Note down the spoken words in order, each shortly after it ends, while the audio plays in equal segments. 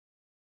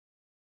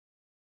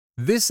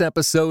This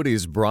episode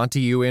is brought to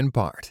you in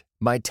part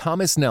by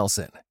Thomas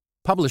Nelson,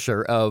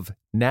 publisher of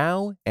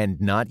Now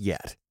and Not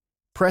Yet.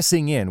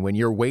 Pressing in when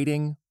you're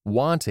waiting,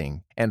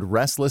 wanting, and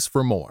restless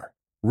for more.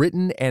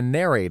 Written and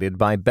narrated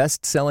by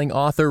best-selling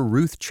author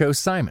Ruth Cho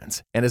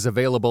Simons and is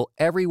available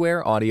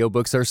everywhere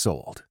audiobooks are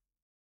sold.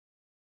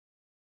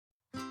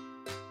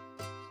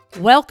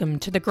 Welcome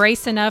to the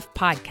Grace Enough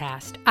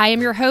podcast. I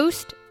am your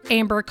host,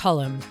 Amber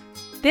Cullum.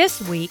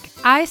 This week,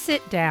 I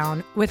sit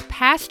down with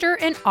pastor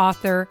and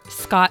author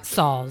Scott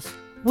Sauls.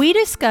 We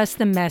discuss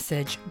the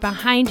message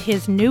behind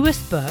his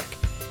newest book,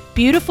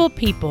 Beautiful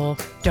People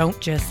Don't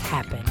Just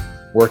Happen.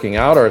 Working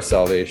out our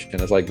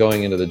salvation is like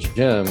going into the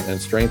gym and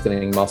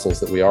strengthening muscles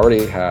that we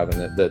already have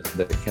and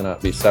that cannot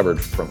be severed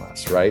from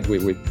us, right?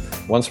 We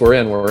once we're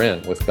in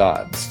with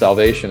God.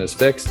 Salvation is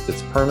fixed,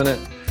 it's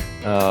permanent.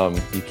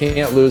 You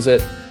can't lose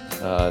it.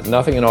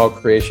 Nothing in all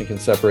creation can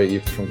separate you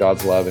from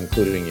God's love,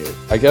 including you.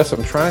 I guess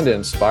I'm trying to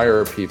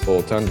inspire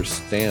people to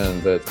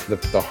understand that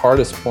the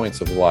hardest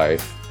points of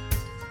life,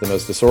 the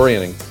most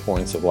disorienting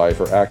points of life,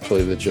 are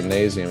actually the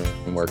gymnasium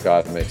where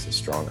God makes us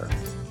stronger.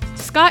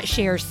 Scott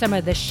shares some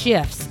of the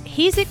shifts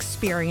he's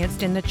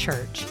experienced in the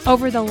church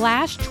over the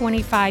last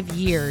 25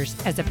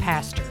 years as a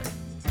pastor.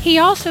 He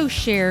also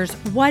shares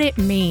what it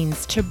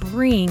means to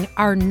bring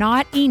our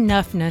not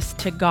enoughness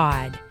to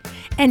God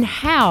and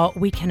how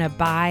we can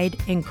abide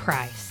in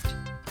Christ.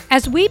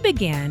 As we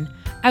begin,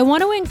 I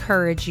want to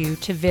encourage you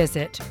to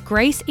visit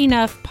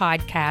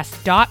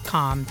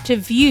graceenoughpodcast.com to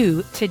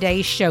view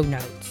today's show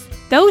notes.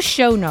 Those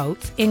show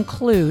notes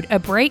include a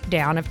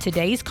breakdown of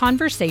today's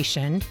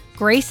conversation,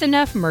 Grace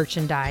Enough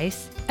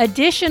merchandise,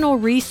 additional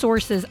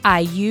resources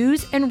I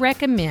use and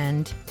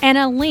recommend, and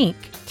a link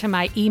to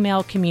my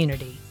email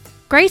community.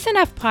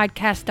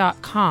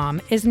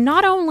 graceenoughpodcast.com is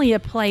not only a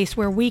place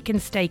where we can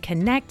stay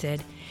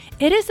connected,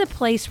 it is a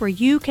place where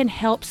you can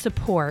help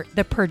support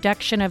the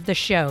production of the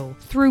show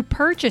through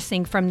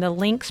purchasing from the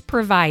links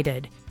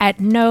provided at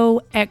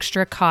no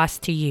extra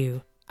cost to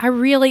you. I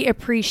really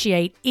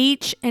appreciate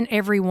each and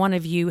every one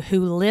of you who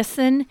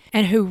listen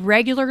and who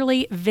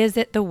regularly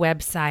visit the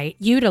website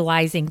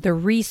utilizing the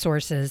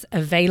resources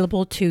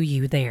available to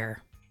you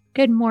there.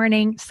 Good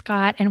morning,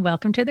 Scott, and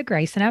welcome to the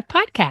Grace Enough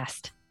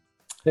podcast.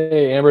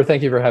 Hey, Amber,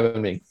 thank you for having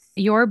me.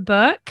 Your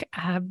book,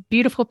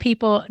 Beautiful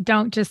People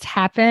Don't Just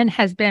Happen,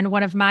 has been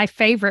one of my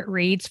favorite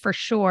reads for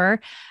sure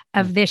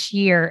of this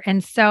year.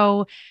 And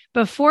so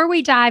before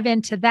we dive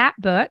into that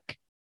book,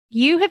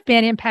 you have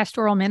been in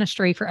pastoral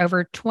ministry for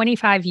over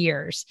 25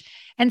 years.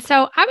 And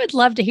so I would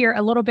love to hear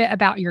a little bit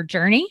about your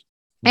journey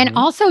and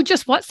also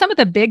just what some of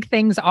the big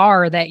things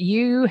are that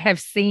you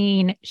have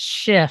seen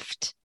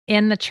shift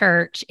in the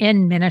church,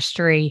 in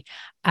ministry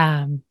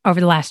over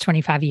the last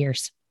 25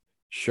 years.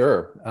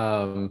 Sure.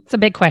 It's a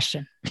big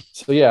question.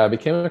 So I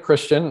became a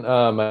Christian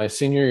my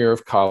senior year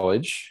of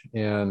college,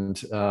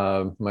 and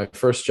my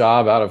first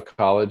job out of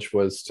college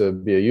was to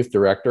be a youth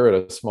director at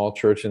a small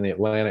church in the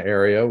Atlanta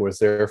area. Was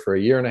there for a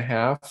year and a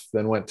half,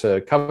 then went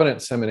to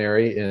Covenant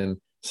Seminary in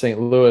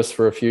St. Louis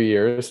for a few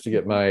years to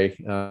get my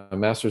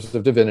Master's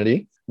of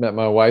Divinity. Met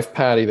my wife,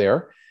 Patty,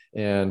 there.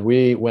 And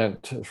we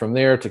went from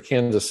there to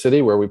Kansas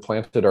City, where we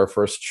planted our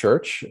first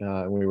church.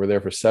 We were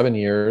there for 7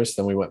 years.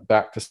 Then we went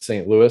back to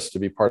St. Louis to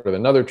be part of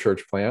another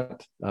church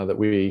plant that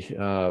we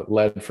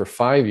led for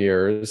 5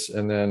 years.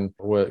 And then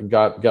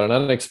got an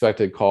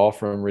unexpected call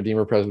from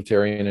Redeemer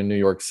Presbyterian in New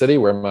York City,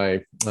 where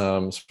my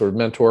sort of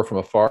mentor from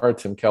afar,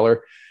 Tim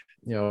Keller,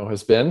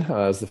 has been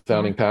as the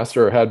founding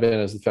pastor, or had been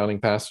as the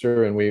founding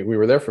pastor. And we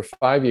were there for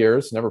 5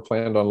 years, never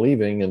planned on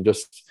leaving, and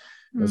just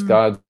as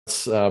God's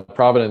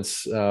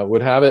providence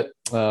would have it,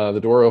 the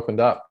door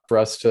opened up for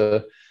us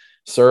to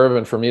serve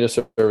and for me to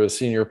serve as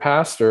senior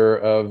pastor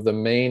of the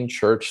main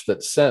church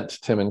that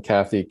sent Tim and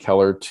Kathy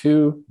Keller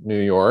to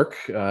New York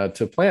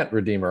to plant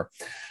Redeemer.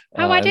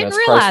 Oh, I didn't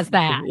realize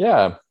that.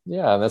 Yeah.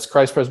 And that's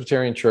Christ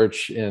Presbyterian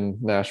Church in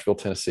Nashville,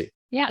 Tennessee.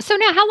 Yeah. So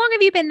now how long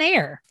have you been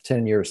there?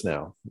 10 years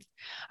now.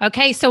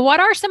 Okay. So what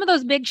are some of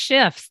those big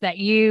shifts that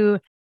you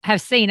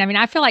have seen? I mean,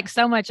 I feel like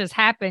so much has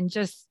happened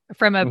just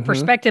from a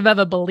perspective of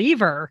a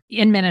believer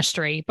in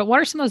ministry, but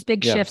what are some of those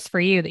big shifts for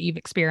you that you've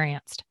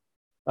experienced?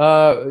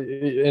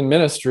 In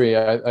ministry,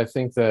 I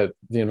think that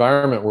the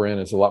environment we're in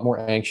is a lot more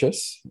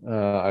anxious.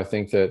 I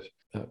think that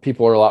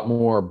people are a lot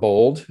more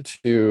bold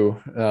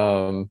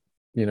to,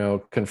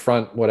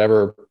 confront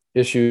whatever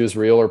issues,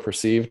 real or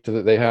perceived,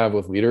 that they have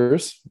with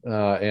leaders.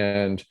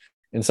 And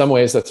in some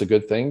ways, that's a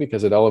good thing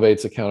because it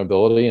elevates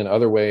accountability. In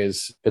other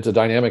ways, it's a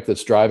dynamic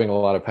that's driving a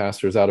lot of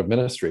pastors out of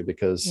ministry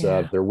because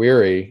they're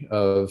weary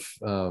of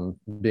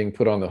being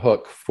put on the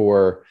hook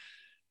for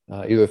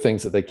either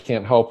things that they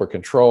can't help or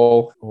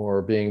control,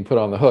 or being put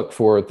on the hook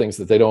for things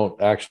that they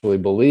don't actually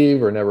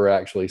believe or never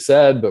actually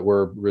said, but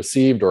were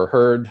received or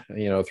heard,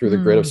 through the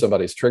grid of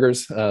somebody's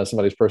triggers,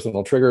 somebody's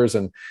personal triggers.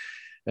 And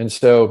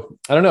so,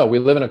 I don't know, we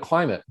live in a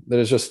climate that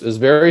is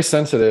very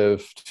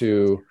sensitive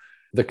to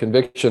the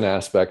conviction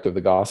aspect of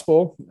the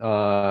gospel,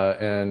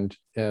 and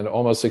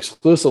almost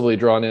exclusively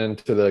drawn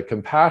into the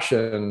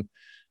compassion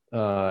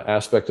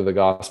aspect of the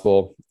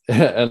gospel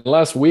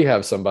unless we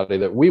have somebody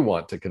that we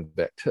want to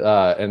convict.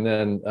 And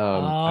then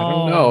I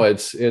don't know,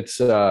 it's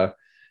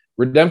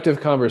redemptive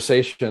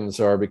conversations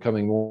are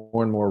becoming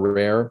more and more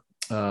rare.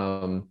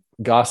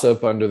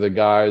 Gossip under the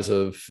guise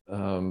of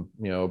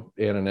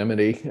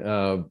anonymity,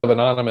 of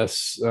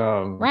anonymous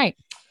Right.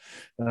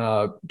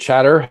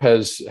 chatter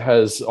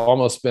has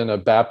almost been a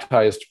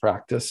baptized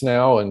practice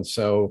now. And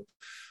so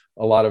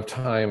a lot of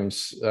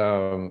times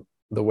the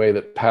way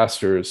that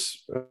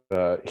pastors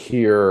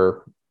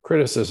hear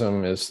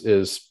criticism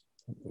is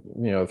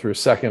through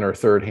second or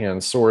third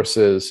hand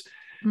sources.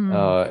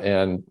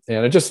 And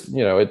it just,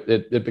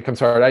 it becomes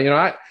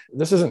hard.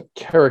 This isn't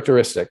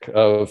characteristic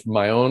of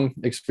my own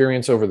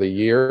experience over the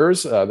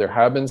years. There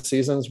have been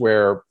seasons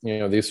where,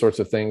 these sorts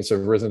of things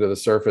have risen to the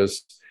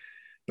surface.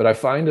 But I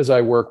find as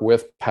I work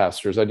with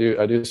pastors, I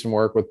do some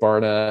work with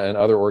Barna and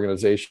other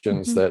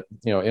organizations that,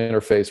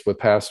 interface with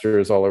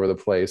pastors all over the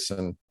place.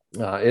 And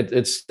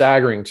it's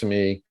staggering to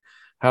me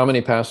how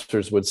many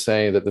pastors would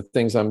say that the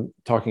things I'm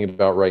talking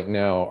about right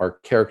now are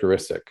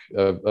characteristic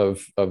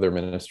of their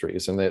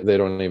ministries, and they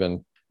don't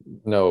even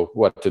know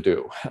what to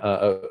do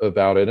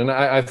about it. And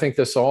I think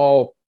this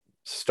all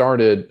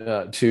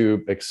started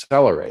to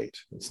accelerate.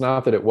 It's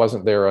not that it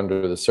wasn't there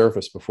under the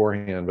surface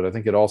beforehand, but I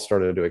think it all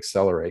started to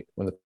accelerate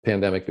when the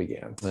pandemic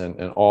began,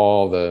 and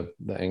all the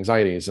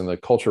anxieties and the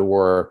culture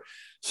war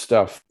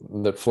stuff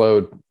that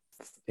flowed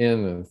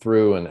in and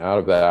through and out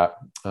of that.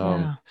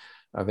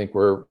 I think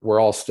we're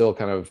all still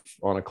kind of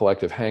on a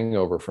collective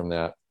hangover from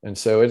that. And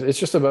so it's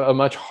just a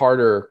much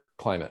harder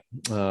climate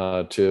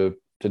to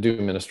do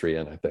ministry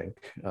in, I think,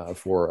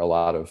 for a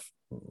lot of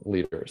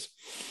leaders.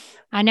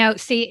 I know.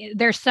 See,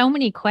 there's so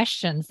many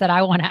questions that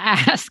I want to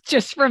ask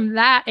just from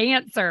that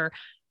answer.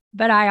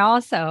 But I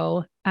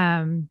also,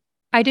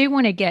 I do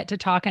want to get to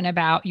talking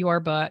about your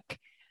book,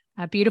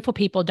 Beautiful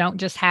People Don't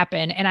Just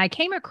Happen. And I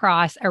came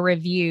across a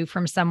review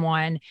from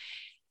someone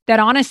that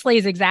honestly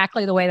is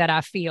exactly the way that I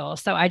feel.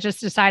 So I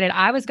just decided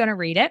I was going to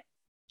read it.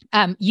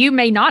 You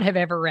may not have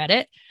ever read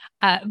it,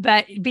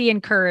 but be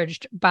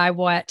encouraged by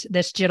what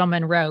this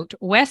gentleman wrote.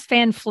 Wes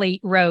Van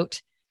Fleet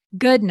wrote,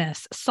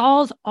 "Goodness,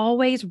 Sauls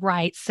always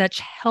writes such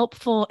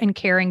helpful and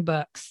caring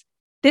books.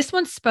 This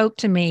one spoke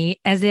to me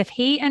as if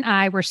he and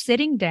I were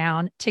sitting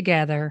down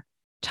together,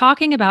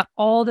 talking about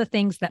all the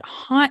things that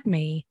haunt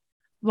me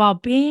while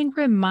being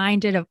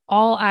reminded of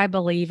all I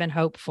believe and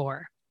hope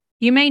for.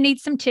 You may need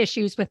some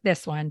tissues with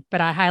this one,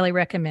 but I highly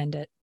recommend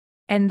it."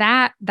 And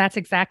that's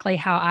exactly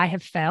how I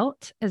have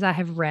felt as I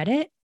have read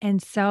it.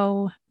 And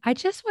so I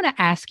just want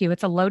to ask you,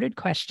 it's a loaded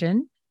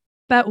question,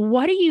 but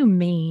what do you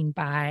mean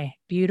by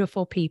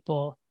beautiful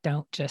people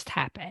don't just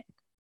happen?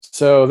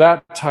 So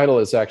that title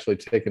is actually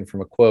taken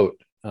from a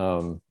quote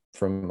from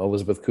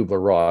Elizabeth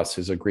Kubler-Ross,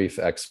 who's a grief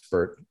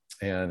expert.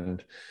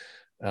 And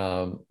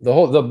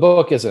the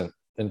book isn't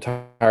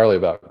entirely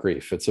about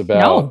grief. It's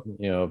about,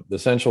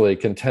 essentially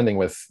contending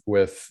with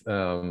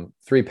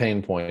three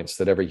pain points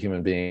that every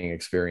human being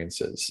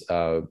experiences.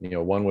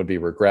 One would be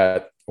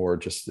regret, or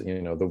just,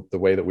 the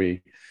way that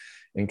we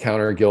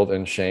encounter guilt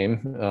and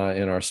shame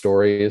in our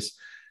stories.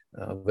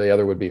 The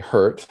other would be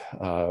hurt.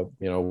 How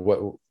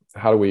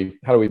do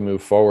we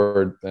move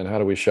forward, and how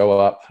do we show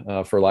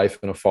up for life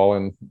in a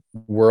fallen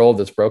world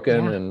that's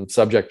broken and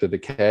subject to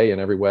decay in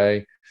every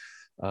way?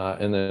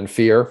 And then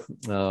fear.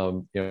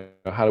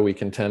 How do we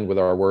contend with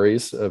our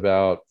worries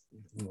about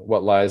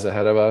what lies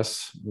ahead of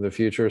us, the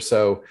future?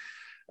 So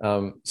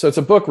it's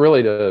a book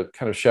really to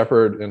kind of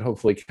shepherd and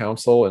hopefully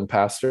counsel and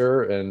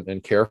pastor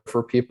and care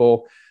for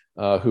people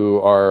who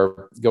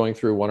are going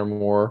through one or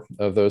more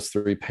of those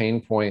three pain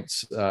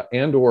points,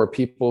 and or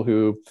people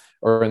who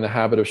are in the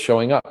habit of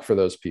showing up for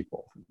those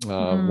people,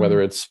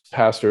 whether it's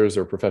pastors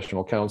or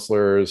professional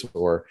counselors,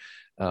 or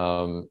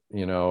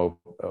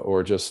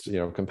or just,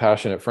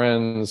 compassionate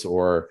friends,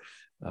 or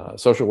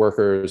social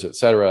workers, et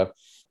cetera,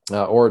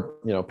 or,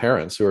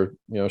 parents who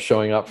are,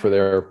 showing up for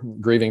their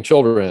grieving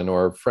children,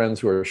 or friends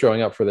who are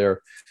showing up for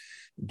their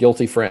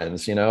guilty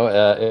friends,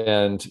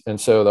 and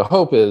so the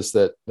hope is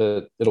that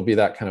it'll be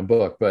that kind of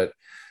book. But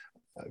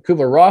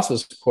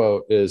Kubler-Ross's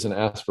quote is an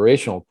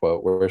aspirational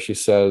quote, where she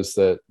says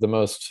that the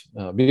most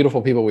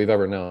beautiful people we've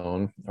ever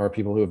known are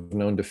people who have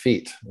known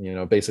defeat,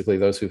 basically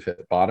those who've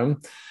hit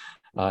bottom.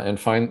 And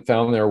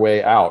found their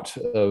way out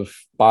of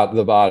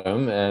the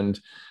bottom, and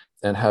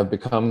have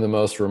become the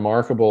most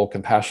remarkable,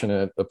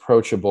 compassionate,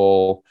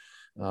 approachable,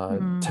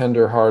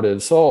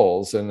 tender-hearted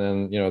souls. And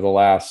then, the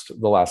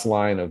last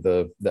line of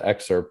the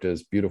excerpt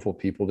is, "Beautiful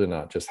people do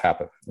not just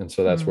happen." And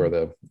so that's where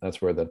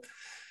the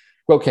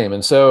quote came.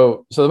 And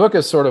so the book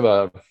is sort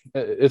of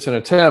it's an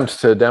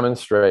attempt to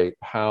demonstrate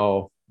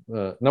how,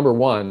 number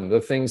one,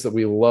 the things that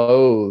we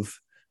loathe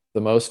the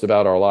most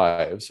about our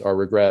lives, our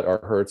regret, our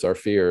hurts, our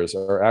fears,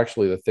 are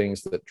actually the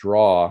things that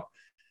draw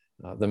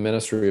the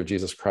ministry of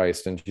Jesus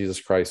Christ and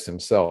Jesus Christ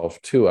himself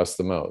to us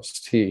the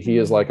most. He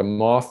is like a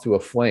moth to a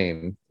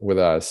flame with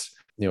us,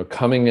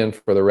 coming in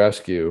for the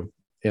rescue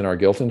in our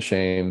guilt and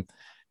shame,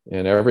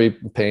 in every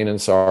pain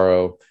and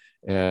sorrow,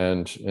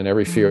 and in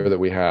every fear that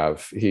we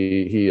have,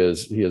 he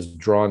is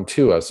drawn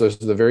to us.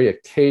 Those are the very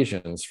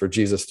occasions for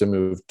Jesus to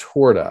move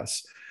toward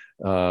us,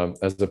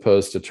 as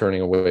opposed to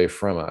turning away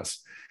from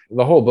us.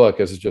 The whole book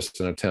is just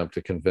an attempt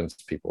to convince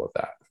people of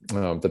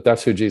that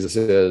that's who Jesus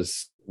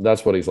is.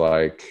 That's what he's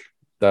like.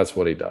 That's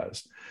what he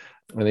does.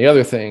 And the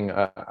other thing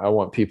I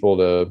want people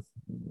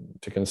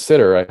to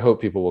consider, I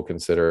hope people will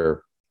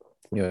consider,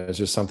 it's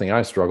just something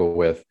I struggle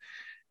with,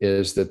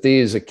 is that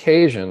these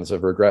occasions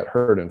of regret,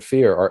 hurt, and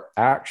fear are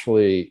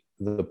actually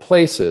the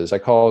places, I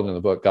call it in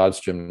the book, God's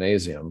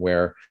gymnasium,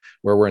 where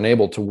we're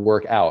enabled to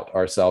work out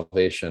our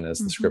salvation, as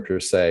the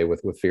scriptures say,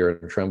 with fear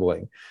and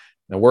trembling.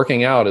 Now,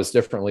 working out is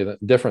different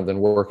than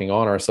working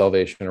on our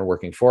salvation or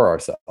working for our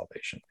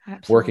salvation.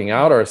 Absolutely. Working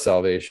out our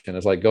salvation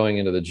is like going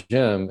into the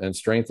gym and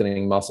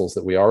strengthening muscles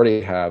that we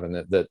already have and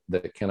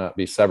that cannot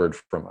be severed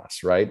from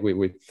us, right?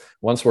 We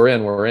once we're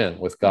in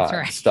with God. That's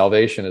right.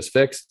 Salvation is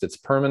fixed. It's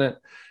permanent.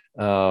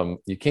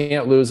 You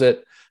can't lose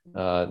it.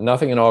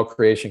 Nothing in all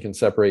creation can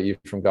separate you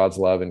from God's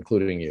love,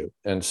 including you.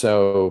 And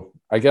so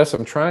I guess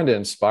I'm trying to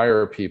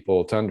inspire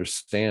people to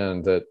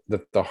understand that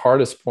the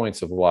hardest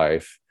points of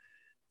life,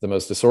 the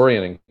most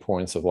disorienting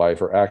points of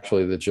life, are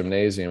actually the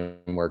gymnasium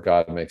where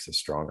God makes us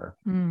stronger.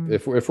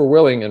 If we're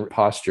willing and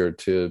postured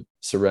to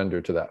surrender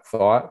to that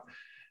thought,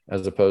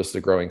 as opposed to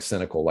growing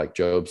cynical like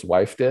Job's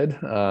wife did,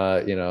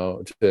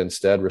 to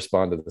instead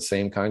respond to the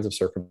same kinds of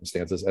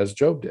circumstances as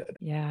Job did.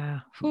 Yeah.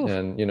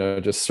 And,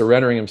 just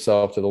surrendering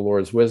himself to the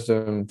Lord's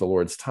wisdom, the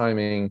Lord's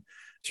timing,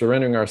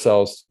 surrendering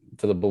ourselves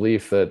to the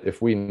belief that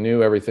if we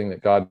knew everything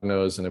that God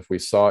knows and if we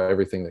saw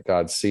everything that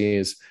God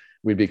sees,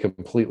 we'd be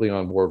completely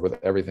on board with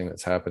everything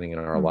that's happening in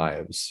our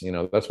lives.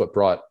 That's what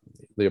brought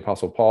the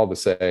Apostle Paul to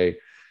say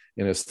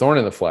in his thorn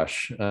in the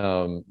flesh,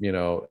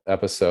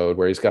 episode,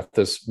 where he's got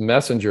this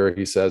messenger,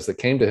 he says, that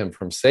came to him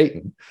from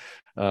Satan.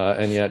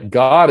 And yet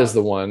God is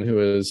the one who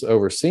is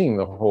overseeing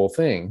the whole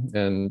thing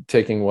and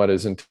taking what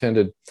is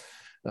intended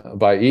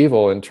by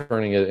evil and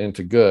turning it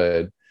into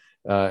good.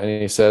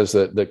 And he says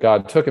that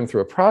God took him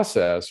through a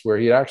process where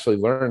he actually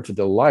learned to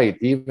delight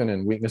even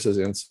in weaknesses,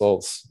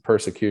 insults,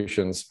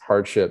 persecutions,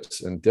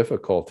 hardships, and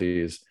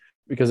difficulties,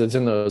 because it's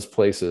in those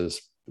places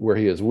where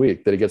he is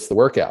weak that he gets the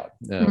workout.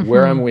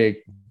 Where I'm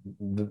weak,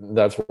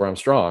 that's where I'm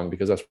strong,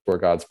 because that's where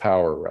God's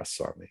power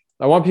rests on me.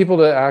 I want people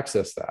to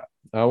access that.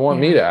 I want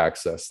me to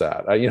access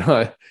that.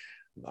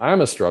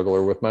 I'm a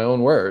struggler with my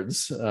own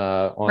words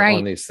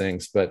on these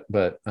things, but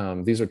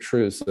these are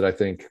truths that I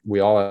think we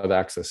all have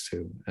access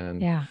to.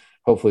 And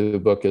hopefully the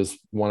book is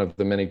one of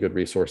the many good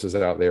resources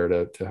out there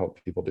to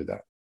help people do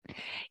that.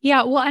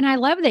 Yeah. Well, and I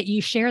love that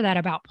you share that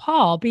about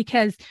Paul,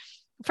 because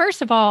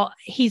first of all,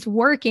 he's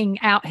working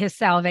out his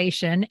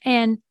salvation,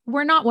 and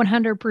we're not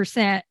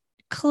 100%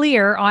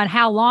 clear on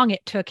how long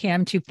it took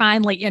him to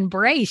finally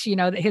embrace,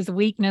 that his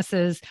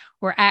weaknesses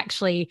were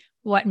actually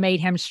what made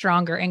him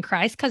stronger in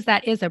Christ, because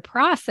that is a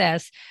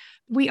process.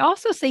 We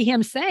also see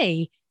him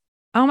say,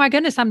 oh my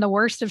goodness, I'm the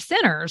worst of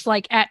sinners.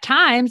 Like at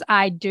times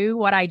I do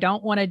what I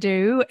don't want to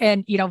do,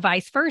 and,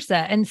 vice versa.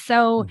 And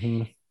so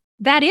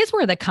that is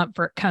where the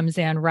comfort comes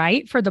in,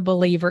 right? For the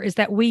believer, is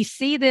that we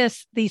see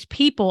these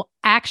people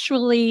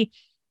actually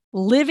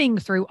living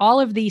through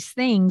all of these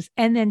things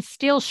and then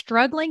still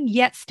struggling,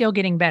 yet still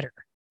getting better.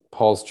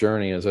 Paul's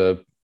journey is a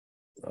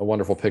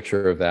wonderful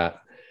picture of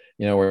that,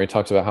 where he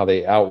talks about how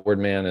the outward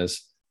man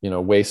is,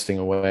 wasting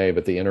away,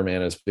 but the inner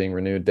man is being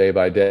renewed day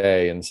by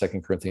day in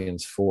 2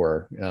 Corinthians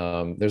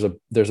 4.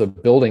 There's a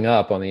building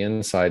up on the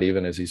inside,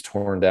 even as he's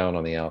torn down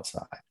on the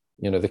outside.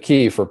 The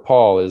key for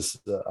Paul is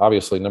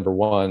obviously, number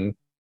one,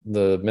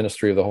 the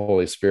ministry of the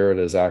Holy Spirit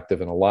is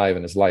active and alive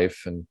in his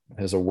life, and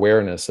his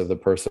awareness of the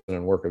person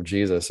and work of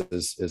Jesus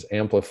is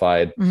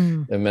amplified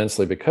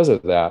immensely because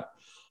of that.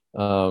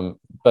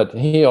 But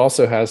he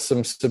also has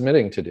some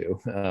submitting to do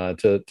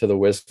to the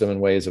wisdom and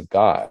ways of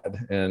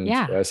God. And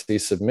as he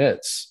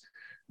submits,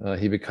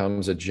 he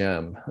becomes a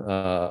gem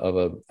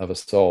of a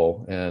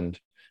soul. And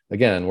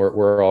again,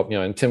 we're all,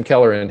 and Tim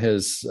Keller in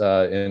his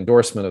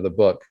endorsement of the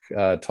book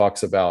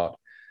talks about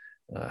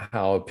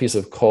how a piece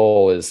of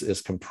coal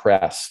is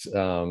compressed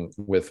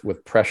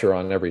with pressure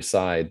on every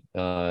side,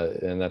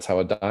 and that's how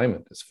a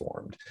diamond is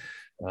formed.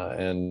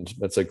 And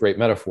that's a great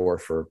metaphor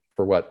for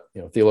what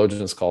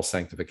theologians call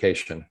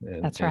sanctification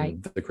in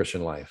the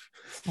Christian life.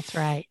 That's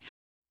right.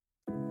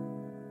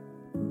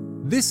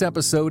 This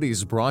episode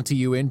is brought to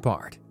you in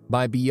part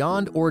by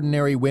Beyond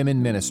Ordinary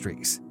Women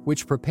Ministries,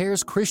 which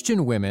prepares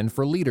Christian women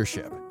for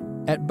leadership.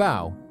 At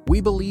BOW,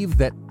 we believe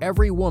that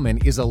every woman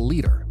is a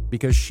leader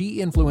because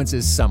she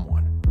influences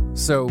someone.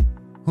 So,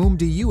 whom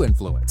do you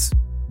influence?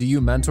 Do you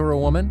mentor a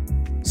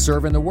woman?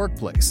 Serve in the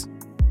workplace?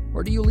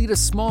 Or do you lead a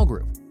small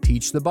group,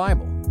 teach the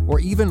Bible, or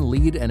even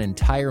lead an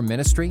entire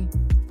ministry?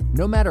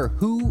 No matter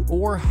who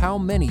or how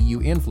many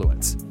you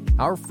influence,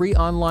 our free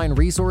online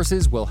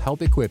resources will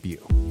help equip you.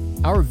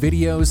 Our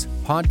videos,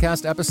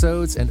 podcast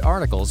episodes, and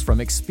articles from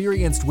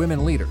experienced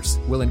women leaders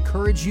will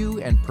encourage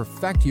you and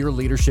perfect your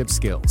leadership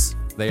skills.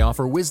 They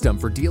offer wisdom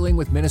for dealing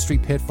with ministry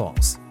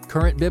pitfalls,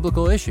 current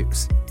biblical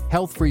issues,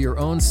 health for your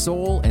own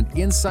soul, and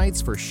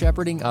insights for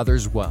shepherding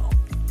others well.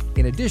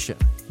 In addition,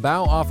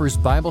 Bow offers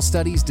Bible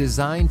studies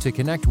designed to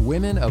connect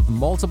women of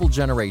multiple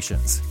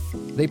generations.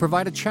 They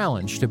provide a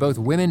challenge to both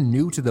women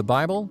new to the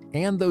Bible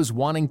and those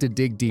wanting to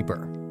dig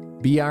deeper.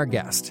 Be our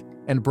guest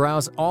and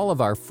browse all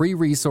of our free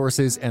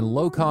resources and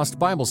low-cost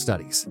Bible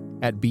studies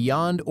at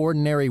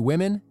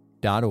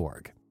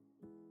beyondordinarywomen.org.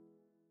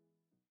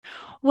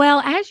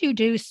 Well, as you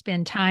do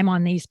spend time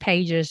on these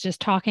pages,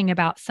 just talking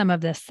about some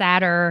of the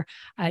sadder,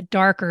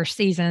 darker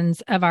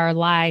seasons of our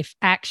life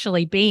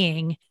actually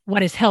being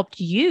what has helped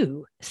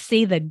you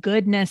see the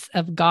goodness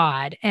of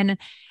God. And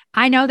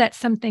I know that's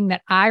something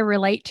that I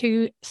relate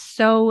to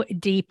so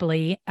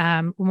deeply.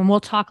 When we'll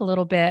talk a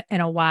little bit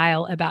in a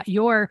while about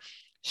your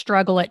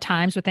struggle at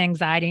times with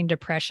anxiety and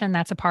depression.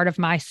 That's a part of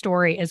my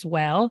story as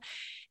well.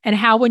 And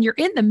how when you're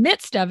in the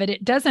midst of it,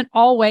 it doesn't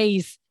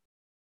always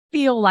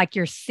feel like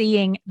you're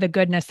seeing the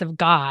goodness of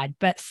God.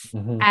 But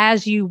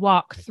as you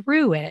walk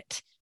through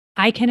it,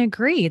 I can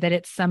agree that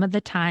it's some of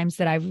the times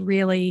that I've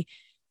really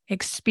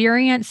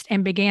experienced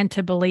and began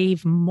to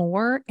believe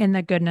more in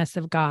the goodness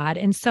of God.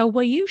 And so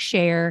will you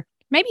share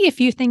maybe a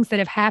few things that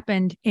have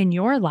happened in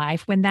your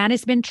life when that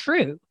has been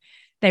true?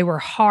 They were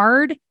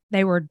hard,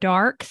 they were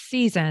dark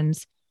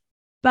seasons,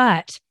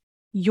 but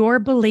your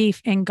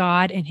belief in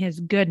God and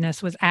his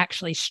goodness was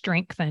actually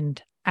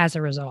strengthened as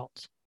a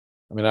result.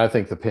 I mean, I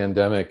think the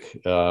pandemic,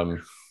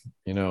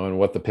 and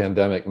what the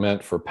pandemic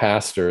meant for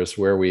pastors,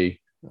 where we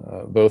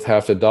both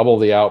have to double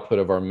the output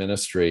of our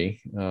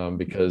ministry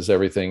because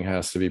everything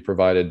has to be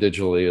provided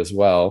digitally as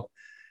well.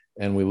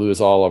 And we lose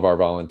all of our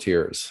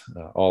volunteers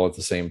all at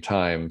the same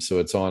time. So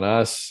it's on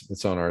us,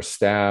 it's on our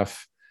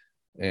staff.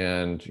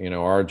 And,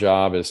 our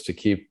job is to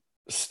keep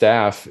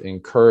staff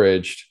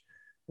encouraged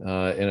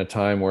in a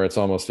time where it's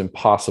almost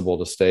impossible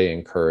to stay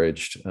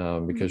encouraged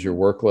because your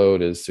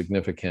workload is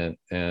significant,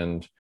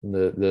 and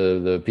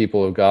the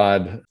people of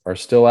God are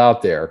still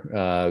out there,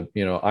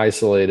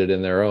 isolated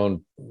in their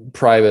own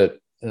private,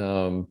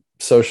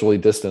 socially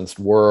distanced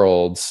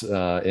worlds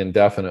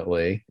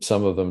indefinitely,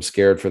 some of them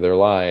scared for their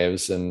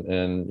lives,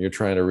 and you're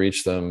trying to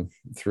reach them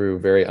through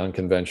very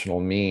unconventional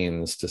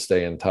means to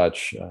stay in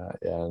touch.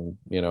 And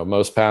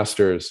most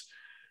pastors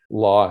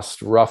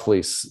lost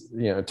roughly,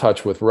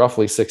 touch with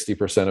roughly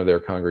 60% of their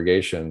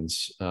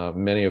congregations,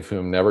 many of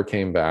whom never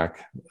came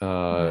back.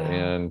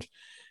 Wow.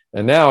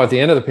 And now at the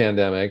end of the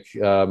pandemic,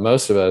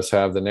 most of us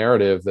have the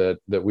narrative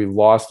that we've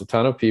lost a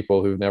ton of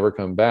people who've never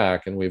come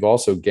back, and we've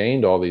also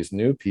gained all these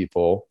new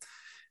people.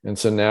 And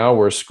so now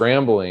we're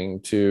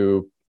scrambling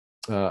to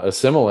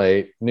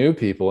assimilate new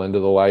people into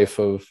the life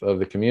of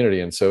the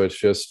community. And so it's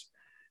just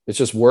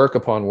work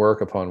upon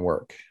work upon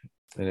work.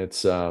 And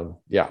so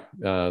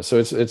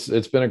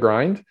it's been a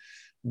grind.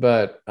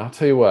 But I'll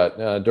tell you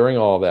what, during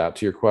all of that,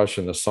 to your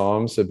question, the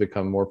Psalms have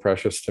become more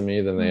precious to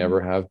me than they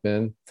ever have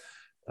been.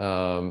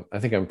 I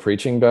think I'm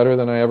preaching better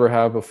than I ever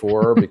have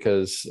before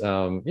because,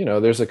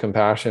 there's a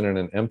compassion and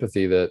an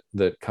empathy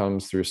that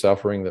comes through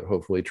suffering that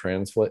hopefully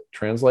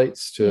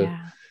translates to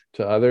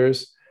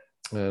others.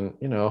 And,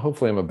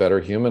 hopefully I'm a better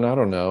human. I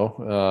don't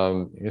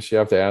know. I guess you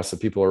have to ask the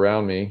people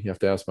around me. You have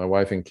to ask my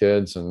wife and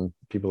kids and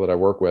people that I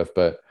work with.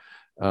 But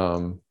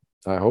I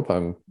hope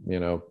I'm,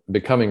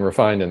 becoming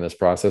refined in this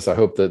process. I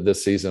hope that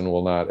this season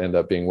will not end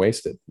up being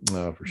wasted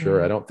for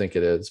sure. I don't think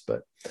it is,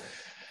 but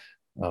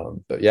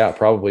yeah,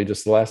 probably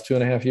just the last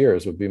 2.5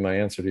 years would be my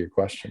answer to your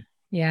question.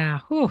 Yeah.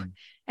 Whew.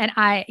 And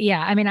I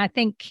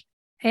think,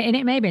 and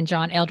it may have been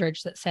John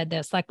Eldridge that said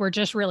this, like, we're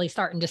just really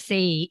starting to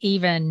see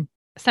even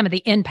some of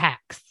the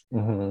impacts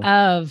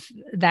of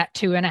that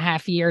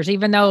 2.5 years,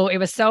 even though it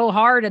was so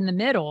hard in the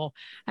middle.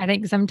 I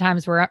think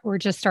sometimes we're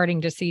just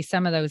starting to see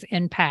some of those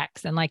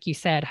impacts. And like you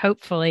said,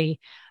 hopefully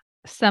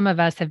some of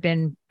us have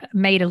been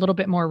made a little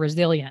bit more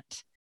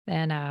resilient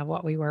than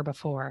what we were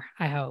before,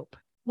 I hope.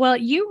 Well,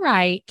 you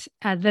write,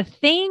 the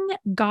thing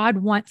God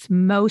wants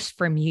most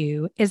from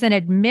you is an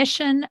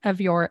admission of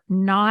your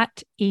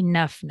not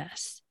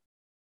enoughness.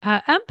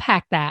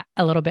 Unpack that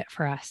a little bit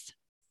for us.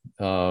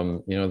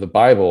 The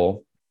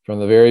Bible from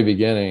the very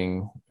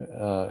beginning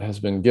has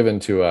been given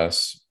to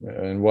us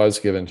and was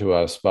given to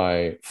us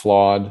by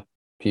flawed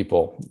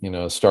people,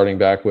 starting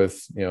back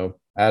with,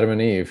 Adam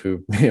and Eve,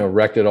 who,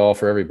 wrecked it all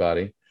for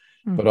everybody.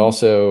 But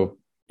also,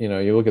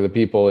 you look at the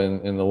people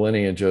in the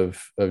lineage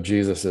of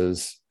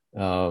Jesus's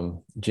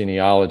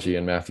genealogy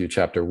in Matthew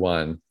chapter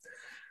 1,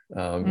 who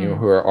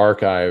are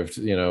archived.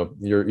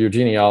 Your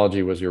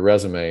genealogy was your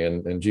resume,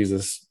 and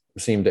Jesus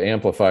seemed to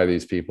amplify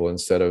these people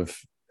instead of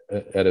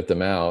edit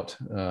them out.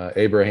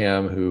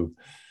 Abraham, who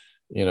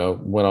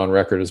went on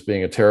record as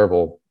being a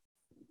terrible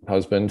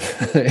husband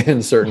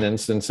in certain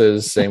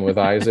instances. Same with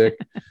Isaac.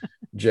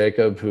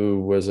 Jacob,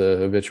 who was a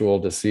habitual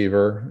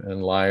deceiver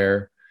and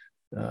liar.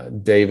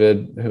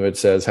 David, who it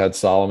says had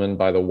Solomon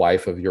by the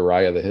wife of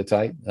Uriah the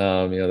Hittite.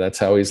 That's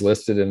how he's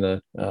listed in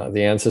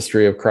the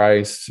ancestry of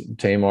Christ.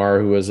 Tamar,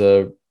 who was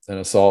an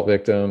assault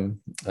victim.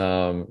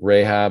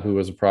 Rahab, who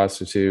was a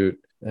prostitute.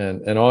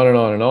 and on and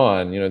on and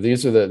on.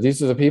 These are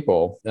the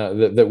people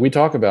that we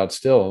talk about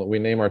still. We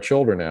name our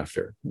children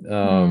after,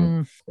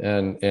 and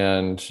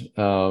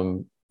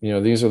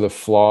these are the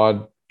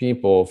flawed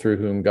people through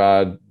whom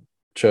God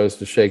chose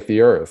to shake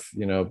the earth.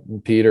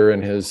 Peter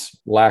and his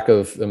lack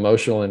of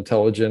emotional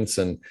intelligence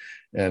and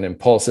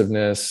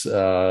impulsiveness,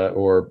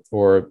 or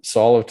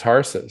Saul of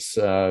Tarsus,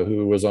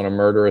 who was on a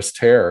murderous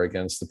tear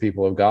against the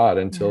people of God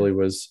until he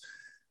was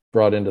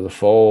brought into the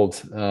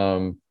fold.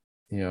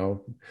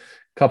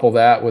 Couple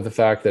that with the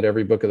fact that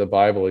every book of the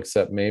Bible,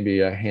 except maybe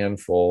a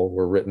handful,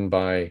 were written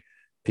by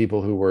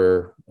people who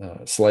were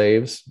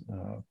slaves,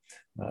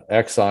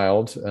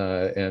 exiled,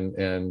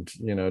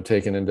 and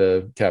taken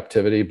into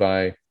captivity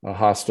by a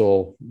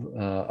hostile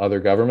other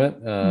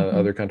government,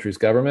 other country's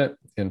government,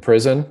 in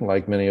prison,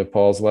 like many of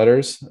Paul's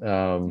letters,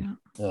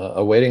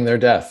 awaiting their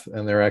death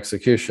and their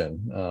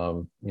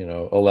execution.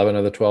 11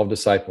 of the 12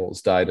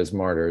 disciples died as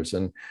martyrs,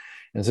 and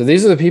so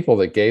these are the people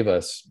that gave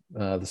us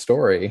the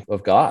story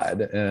of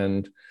God,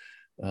 and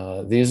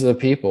these are the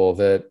people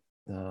that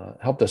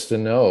helped us to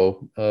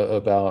know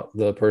about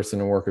the person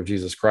and work of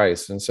Jesus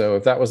Christ. And so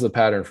if that was the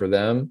pattern for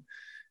them,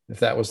 if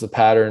that was the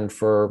pattern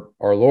for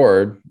our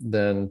Lord,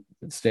 then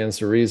it stands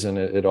to reason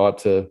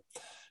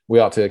we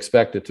ought to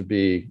expect it to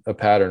be a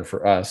pattern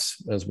for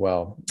us as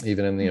well,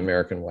 even in the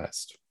American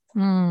West.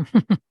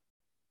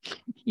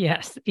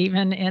 Yes,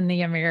 even in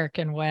the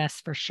American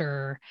West, for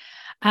sure.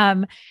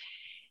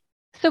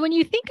 So when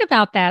you think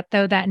about that,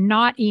 though, that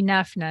not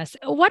enoughness,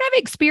 what I've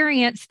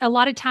experienced a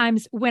lot of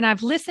times when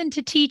I've listened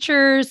to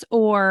teachers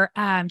or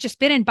just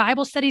been in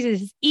Bible studies,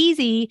 is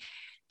easy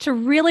to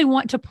really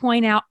want to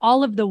point out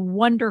all of the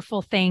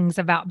wonderful things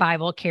about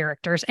Bible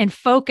characters and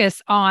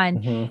focus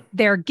on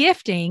their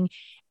gifting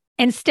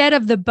instead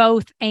of the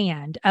both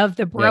and of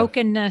the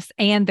brokenness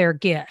and their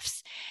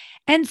gifts.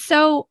 And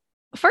so,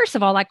 first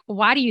of all,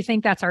 why do you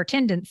think that's our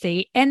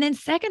tendency? And then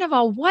second of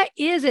all, what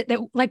is it that,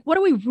 what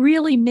do we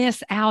really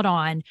miss out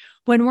on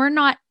when we're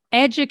not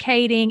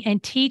educating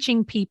and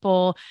teaching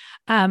people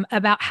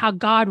about how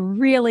God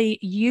really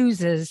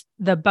uses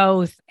the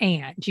both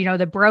and,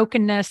 the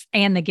brokenness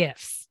and the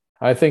gifts?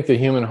 I think the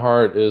human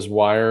heart is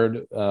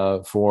wired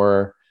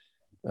for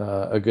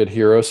a good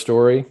hero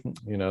story,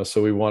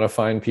 so we want to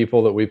find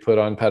people that we put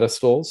on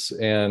pedestals,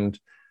 and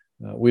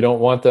we don't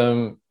want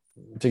them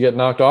to get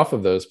knocked off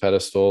of those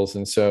pedestals.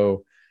 And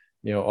so,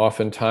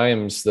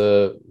 oftentimes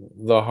the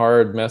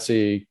hard,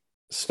 messy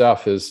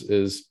stuff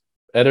is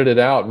edited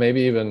out,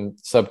 maybe even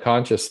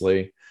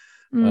subconsciously,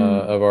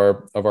 of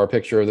our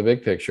picture of the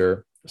big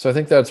picture. So I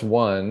think that's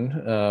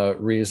one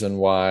reason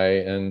why,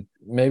 and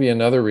maybe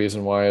another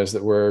reason why is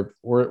that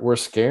we're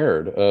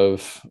scared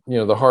of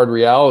the hard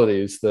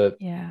realities that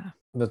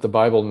the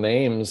Bible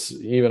names,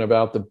 even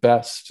about the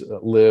best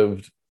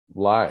lived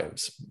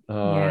lives.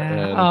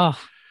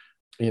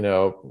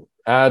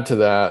 Add to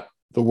that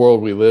the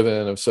world we live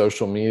in of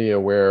social media,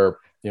 where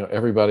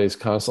everybody's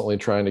constantly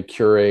trying to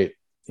curate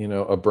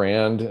a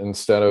brand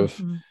instead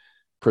of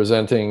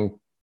presenting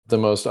the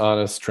most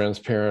honest,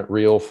 transparent,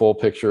 real, full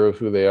picture of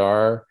who they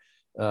are.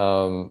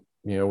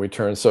 We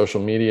turn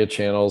social media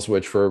channels,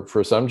 which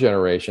for some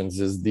generations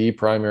is the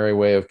primary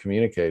way of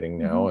communicating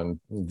now, and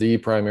the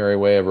primary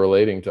way of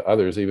relating to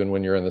others, even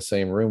when you're in the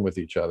same room with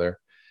each other.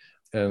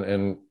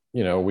 And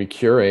we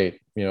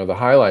curate the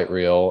highlight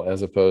reel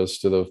as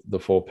opposed to the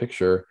full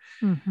picture.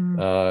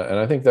 And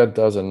I think that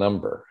does a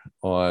number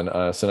on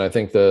us. And I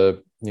think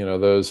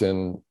those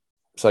in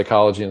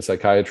psychology and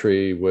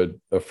psychiatry would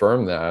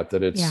affirm that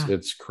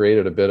it's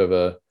created a bit of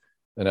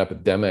an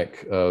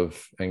epidemic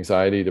of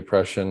anxiety,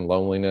 depression,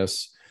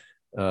 loneliness,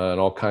 and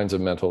all kinds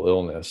of mental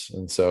illness.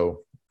 And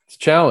so it's a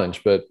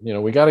challenge, but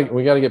we got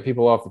to get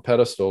people off the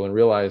pedestal and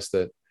realize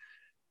that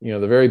the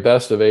very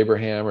best of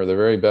Abraham, or the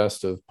very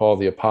best of Paul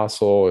the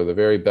Apostle, or the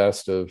very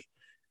best of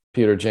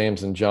Peter,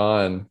 James, and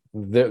John,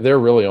 they're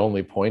really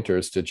only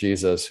pointers to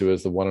Jesus, who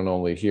is the one and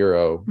only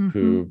hero,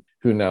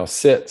 who now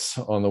sits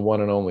on the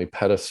one and only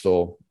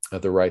pedestal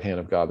at the right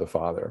hand of God the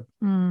Father.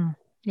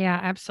 Yeah,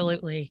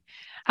 absolutely.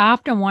 I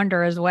often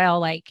wonder as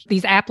well,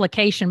 these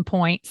application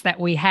points that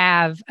we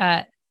have,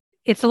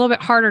 it's a little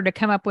bit harder to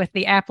come up with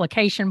the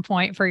application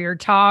point for your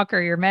talk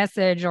or your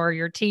message or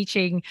your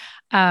teaching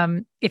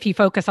if you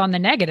focus on the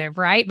negative,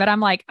 right? But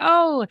I'm like,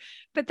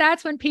 but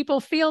that's when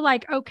people feel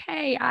like,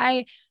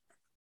 okay,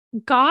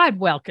 God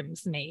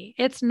welcomes me.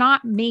 It's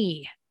not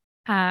me.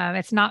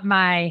 It's not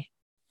my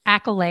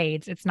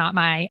accolades. It's not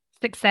my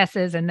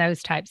successes and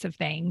those types of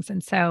things.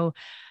 And so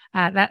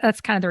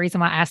that's kind of the reason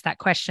why I asked that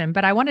question.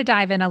 But I want to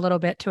dive in a little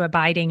bit to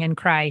abiding in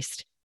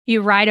Christ.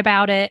 You write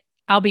about it.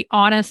 I'll be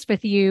honest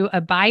with you,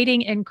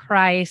 abiding in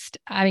Christ,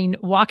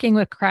 walking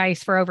with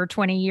Christ for over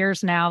 20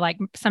 years now,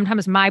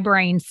 sometimes my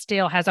brain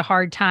still has a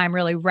hard time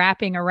really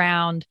wrapping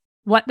around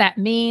what that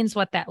means,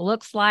 what that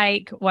looks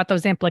like, what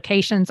those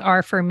implications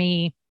are for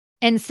me.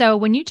 And so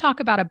when you talk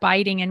about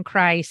abiding in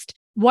Christ,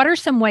 what are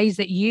some ways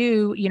that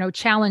you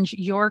challenge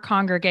your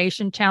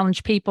congregation,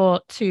 challenge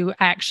people to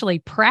actually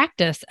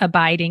practice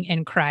abiding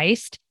in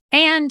Christ?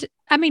 And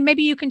I mean,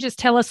 maybe you can just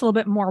tell us a little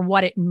bit more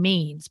what it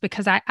means,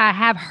 because I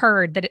have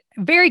heard that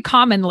very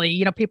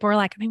commonly, people are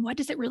like, I mean, what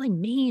does it really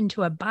mean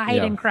to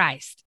abide in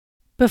Christ?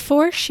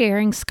 Before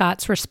sharing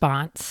Scott's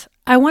response,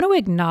 I want to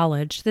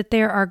acknowledge that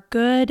there are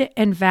good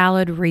and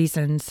valid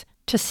reasons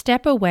to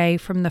step away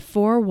from the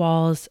four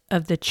walls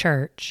of the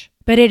church.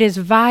 But it is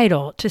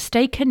vital to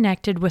stay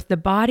connected with the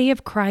body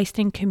of Christ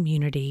and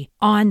community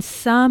on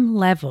some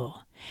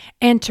level,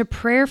 and to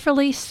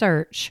prayerfully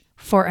search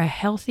for a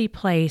healthy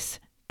place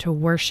to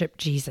worship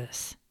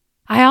Jesus.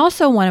 I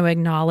also want to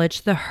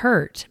acknowledge the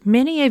hurt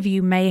many of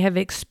you may have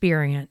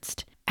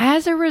experienced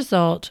as a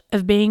result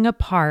of being a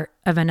part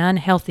of an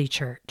unhealthy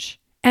church.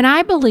 And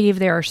I believe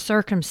there are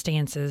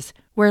circumstances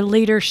where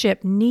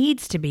leadership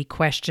needs to be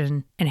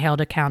questioned and held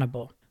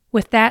accountable.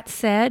 With that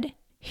said,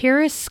 here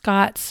is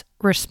Scott's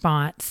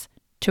response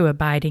to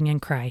abiding in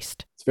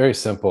Christ. It's very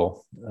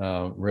simple,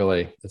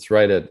 really. It's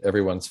right at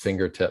everyone's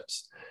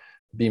fingertips.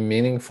 Be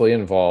meaningfully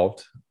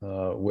involved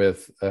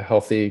with a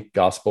healthy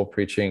gospel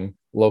preaching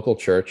local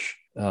church,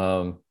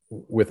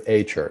 with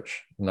a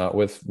church, not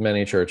with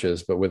many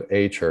churches, but with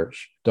a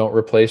church. Don't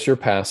replace your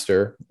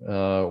pastor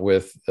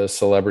with a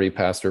celebrity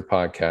pastor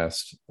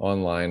podcast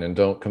online, and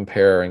don't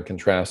compare and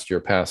contrast your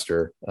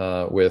pastor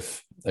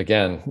with,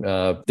 again,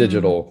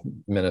 digital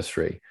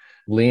ministry.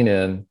 Lean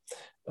in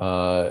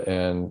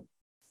and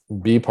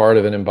be part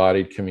of an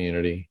embodied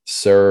community,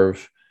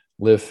 serve,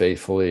 live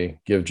faithfully,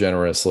 give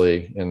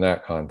generously in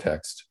that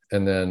context.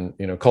 And then,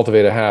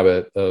 cultivate a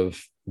habit of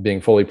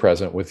being fully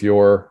present with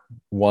your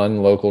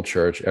one local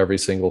church every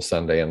single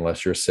Sunday,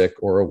 unless you're sick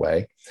or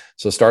away.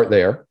 So start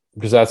there,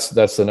 because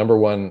that's the number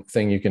one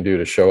thing you can do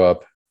to show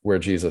up where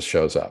Jesus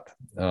shows up,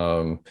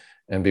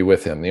 and be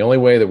with him. The only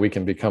way that we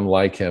can become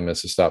like him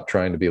is to stop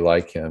trying to be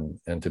like him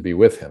and to be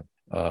with him.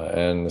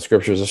 And the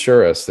scriptures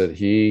assure us that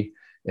he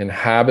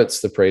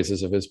inhabits the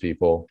praises of his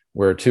people.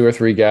 Where two or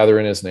three gather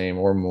in his name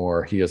or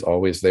more, he is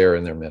always there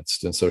in their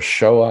midst. And so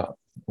show up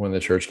when the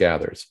church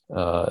gathers.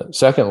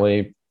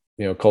 Secondly,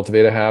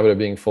 cultivate a habit of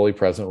being fully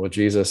present with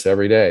Jesus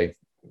every day.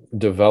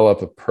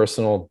 Develop a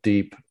personal,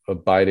 deep,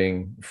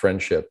 abiding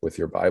friendship with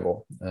your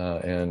Bible,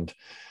 and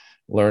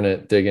learn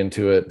it, dig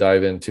into it,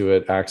 dive into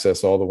it,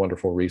 access all the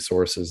wonderful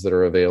resources that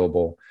are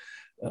available,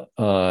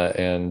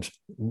 and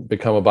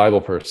become a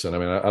Bible person. I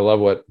mean, I love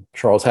what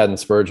Charles Haddon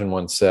Spurgeon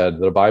once said,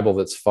 that a Bible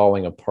that's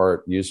falling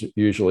apart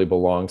usually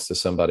belongs to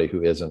somebody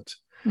who isn't.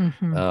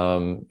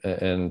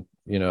 Mm-hmm.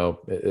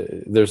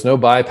 There's no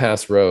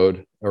bypass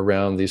road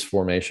around these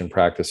formation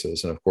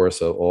practices. And of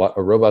course, a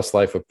robust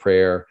life of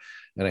prayer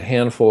and a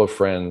handful of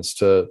friends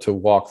to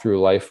walk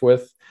through life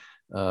with,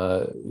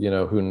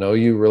 who know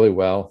you really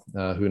well,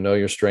 who know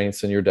your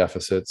strengths and your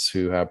deficits,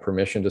 who have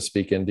permission to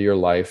speak into your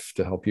life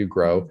to help you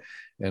grow,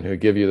 and who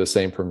give you the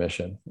same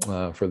permission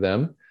for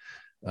them.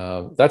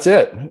 That's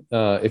it.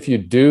 If you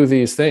do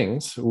these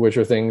things, which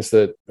are things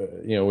that,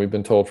 we've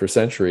been told for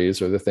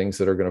centuries are the things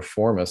that are going to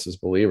form us as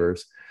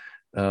believers,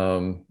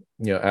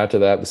 add to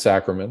that the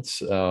sacraments.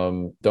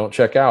 Don't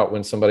check out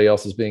when somebody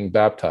else is being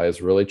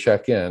baptized. Really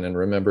check in and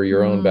remember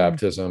your own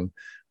baptism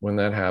when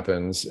that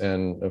happens.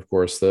 And of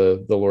course,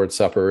 the Lord's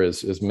Supper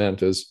is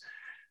meant as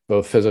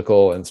both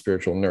physical and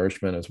spiritual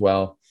nourishment as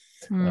well,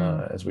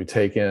 as we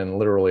take in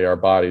literally our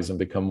bodies and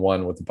become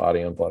one with the body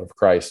and blood of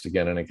Christ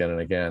again and again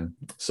and again.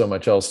 So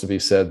much else to be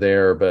said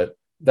there, but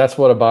that's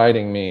what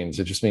abiding means.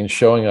 It just means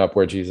showing up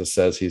where Jesus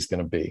says he's going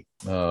to be,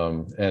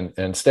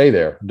 and stay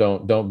there.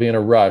 Don't be in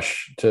a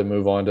rush to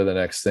move on to the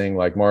next thing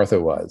like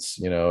Martha was.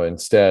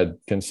 Instead,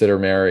 consider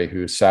Mary,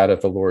 who sat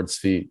at the Lord's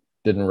feet,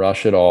 didn't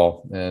rush at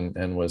all,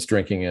 and was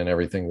drinking in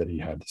everything that he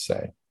had to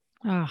say.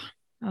 Oh,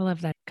 I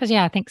love that. Because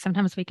I think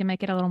sometimes we can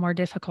make it a little more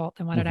difficult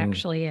than what it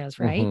actually is,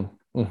 right?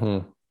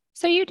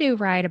 So you do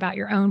write about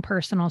your own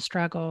personal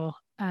struggle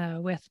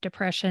with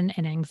depression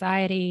and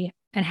anxiety,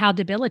 and how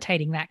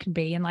debilitating that can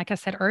be. And like I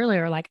said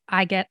earlier,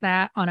 I get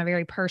that on a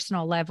very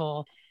personal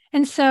level.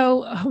 And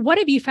so what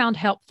have you found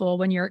helpful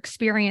when you're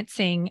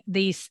experiencing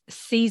these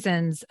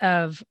seasons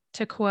of,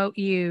 to quote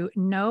you,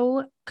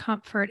 no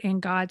comfort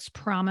in God's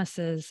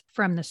promises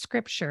from the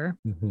scripture,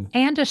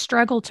 and a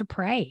struggle to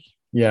pray?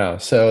 Yeah.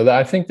 So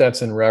I think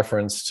that's in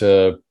reference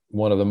to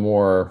one of the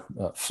more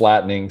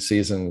flattening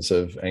seasons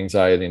of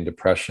anxiety and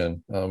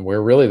depression,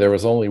 where really there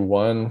was only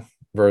one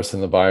verse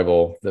in the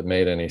Bible that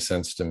made any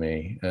sense to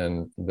me,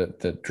 and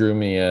that drew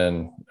me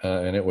in,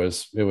 and it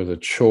was a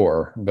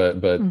chore,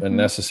 but a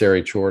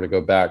necessary chore to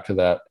go back to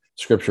that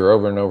scripture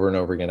over and over and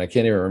over again. I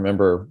can't even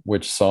remember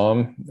which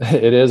Psalm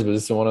it is, but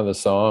it's one of the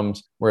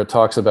Psalms where it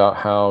talks about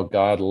how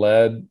God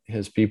led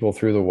his people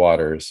through the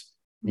waters,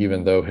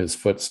 even though his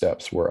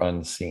footsteps were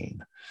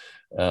unseen.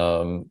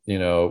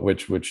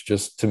 Which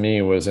just to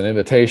me was an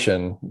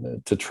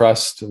invitation to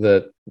trust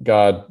that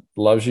God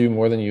loves you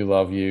more than you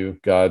love you.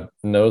 God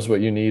knows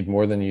what you need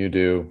more than you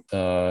do,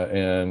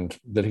 and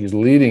that he's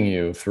leading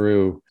you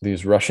through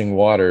these rushing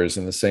waters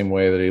in the same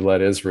way that he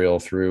led Israel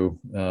through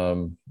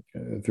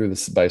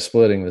this by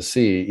splitting the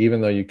sea, even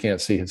though you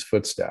can't see his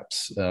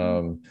footsteps.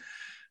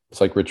 It's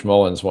like Rich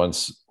Mullins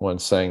once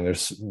saying,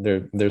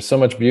 there's so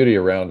much beauty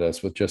around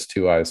us with just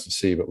two eyes to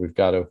see, but we've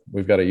got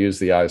to use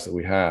the eyes that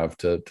we have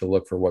to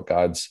look for what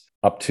God's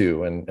up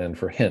to, and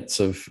for hints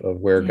of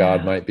where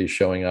God might be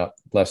showing up,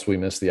 lest we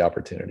miss the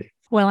opportunity.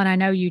 Well, and I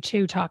know you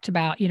too talked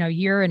about,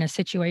 you're in a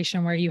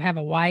situation where you have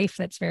a wife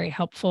that's very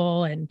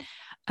helpful. And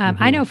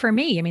I know for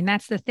me, I mean,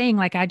 that's the thing.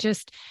 Like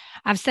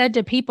I've said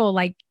to people,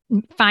 like,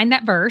 find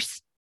that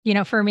verse,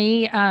 for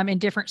me, in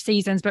different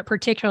seasons, but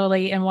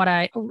particularly in what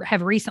I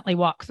have recently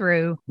walked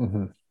through.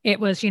 It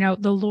was, the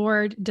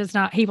Lord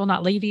he will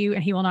not leave you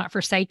and he will not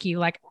forsake you.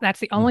 Like, that's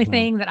the only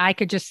thing that I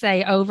could just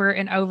say over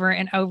and over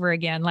and over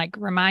again, like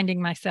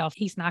reminding myself,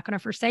 he's not going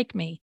to forsake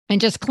me, and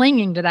just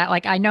clinging to that.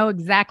 Like, I know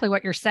exactly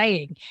what you're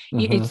saying.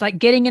 It's like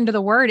getting into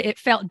the word. It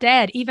felt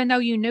dead, even though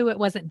you knew it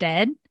wasn't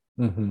dead.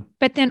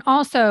 But then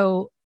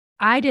also,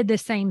 I did the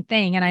same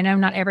thing. And I know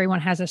not everyone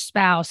has a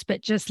spouse,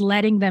 but just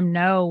letting them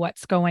know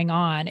what's going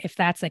on. If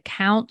that's a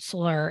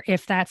counselor,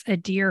 if that's a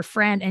dear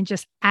friend, and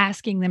just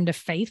asking them to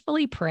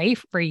faithfully pray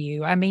for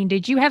you. I mean,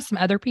 did you have some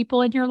other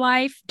people in your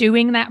life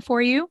doing that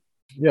for you?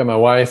 Yeah, my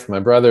wife,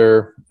 my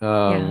brother.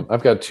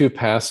 I've got two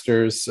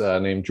pastors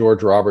named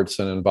George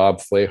Robertson and Bob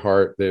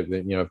Flahart.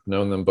 I've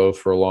known them both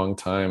for a long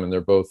time, and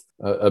they're both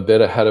a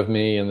bit ahead of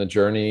me in the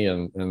journey,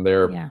 and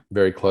they're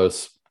very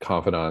close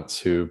confidants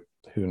who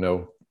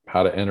know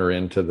how to enter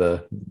into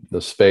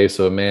the space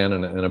of a man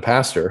and a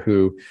pastor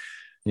who,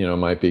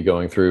 might be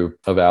going through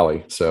a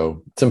valley.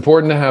 So it's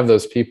important to have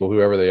those people,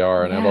 whoever they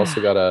are. And I've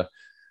also got a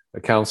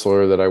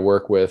counselor that I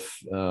work with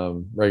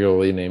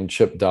regularly named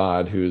Chip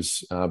Dodd,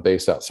 who's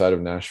based outside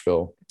of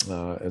Nashville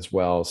as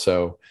well.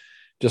 So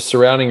just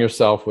surrounding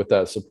yourself with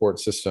that support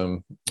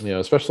system,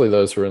 especially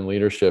those who are in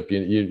leadership,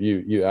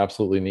 you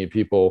absolutely need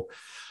people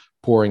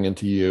pouring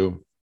into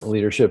you.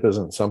 Leadership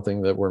isn't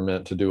something that we're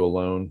meant to do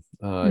alone,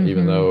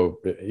 even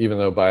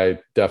though by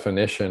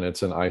definition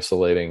it's an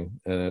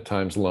isolating and at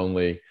times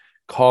lonely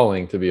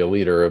calling to be a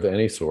leader of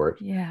any sort.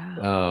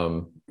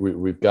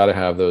 We've got to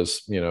have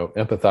those,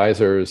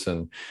 empathizers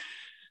and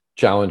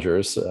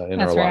challengers in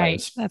our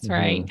lives. That's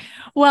right.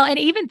 Well, and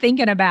even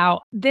thinking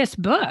about this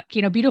book,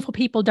 beautiful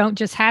people don't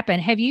just happen.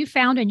 Have you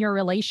found in your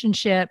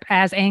relationship,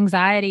 as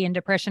anxiety and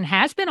depression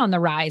has been on the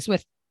rise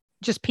with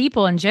just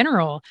people in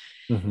general,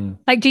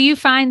 like, do you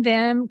find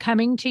them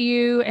coming to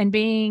you and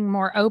being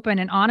more open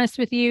and honest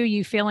with you?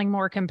 You feeling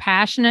more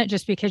compassionate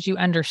just because you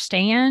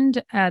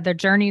understand the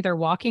journey they're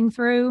walking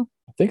through?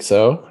 I think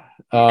so.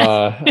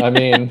 I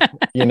mean,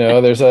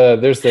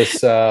 there's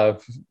this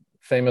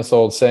famous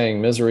old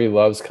saying, misery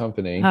loves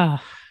company. Oh,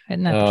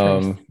 isn't that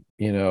the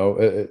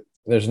truth?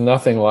 There's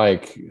nothing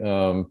like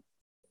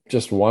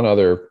just one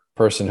other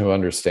person who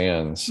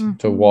understands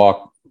to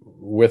walk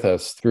with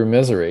us through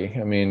misery.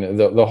 I mean,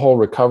 the whole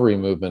recovery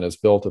movement is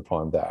built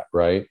upon that,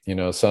 right?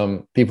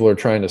 Some people are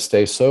trying to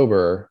stay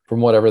sober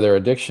from whatever their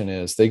addiction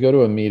is. They go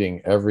to a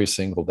meeting every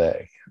single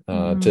day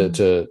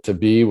to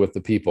be with the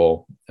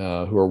people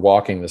who are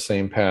walking the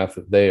same path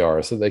that they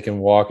are, so they can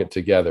walk it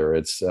together.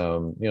 It's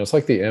it's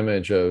like the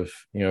image of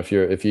if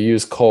you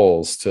use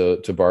coals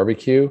to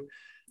barbecue,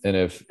 and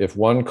if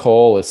one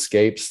coal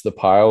escapes the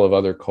pile of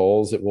other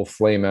coals, it will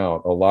flame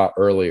out a lot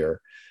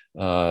earlier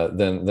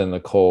than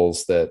the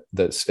coals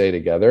that stay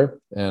together.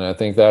 And I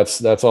think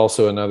that's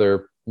also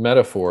another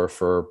metaphor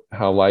for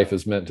how life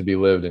is meant to be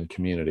lived in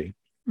community.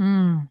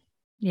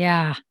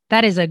 Yeah,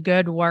 that is a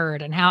good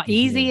word. And how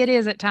easy it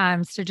is at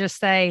times to just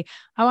say,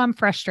 oh, I'm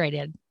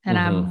frustrated and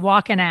I'm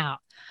walking out.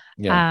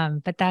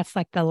 But that's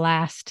like the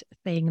last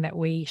thing that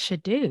we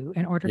should do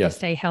in order to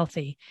stay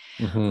healthy.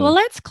 Well,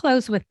 let's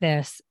close with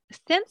this.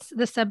 Since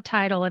the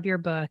subtitle of your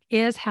book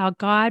is How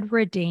God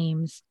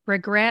Redeems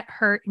Regret,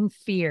 Hurt, and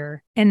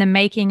Fear in the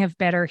Making of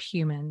Better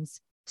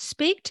Humans,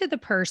 speak to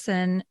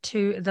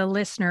the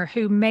listener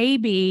who may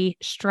be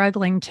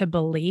struggling to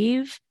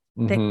believe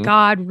that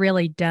God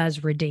really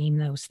does redeem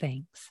those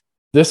things.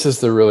 This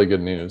is the really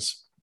good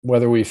news.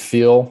 Whether we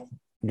feel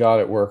God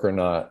at work or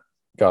not,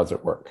 God's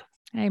at work.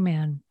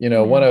 Amen.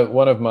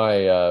 One of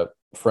my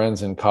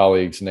friends and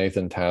colleagues,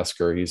 Nathan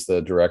Tasker, he's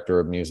the director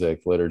of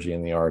music, liturgy,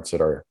 and the arts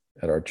at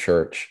our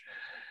church.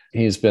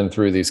 He's been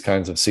through these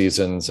kinds of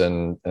seasons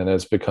and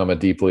has become a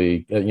deep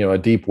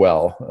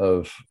well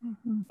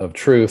of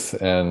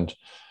truth and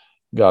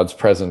God's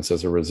presence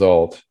as a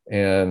result.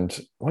 And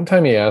one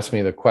time he asked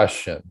me the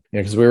question,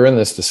 because we were in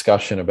this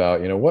discussion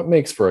about, what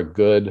makes for a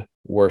good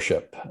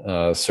worship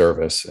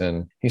service.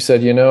 And he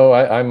said,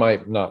 I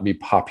might not be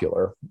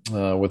popular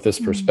with this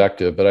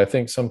perspective, but I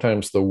think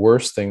sometimes the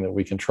worst thing that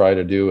we can try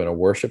to do in a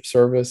worship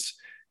service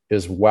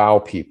is wow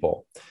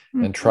people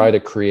and try to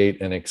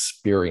create an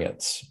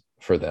experience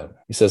for them.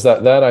 He says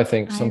that I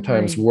think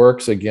sometimes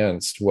works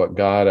against what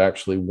God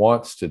actually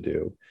wants to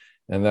do,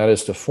 and that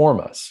is to form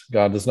us.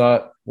 God does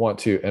not want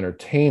to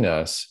entertain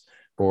us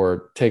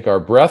or take our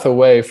breath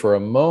away for a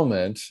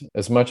moment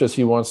as much as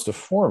he wants to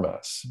form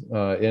us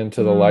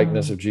into the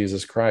likeness of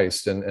Jesus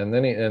Christ. And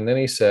then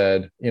he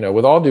said,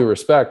 with all due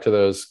respect to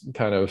those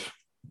kind of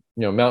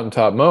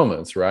mountaintop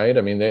moments, right?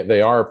 I mean,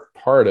 they are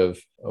part of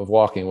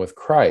walking with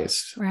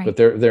Christ, Right. but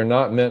they're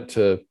not meant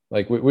to,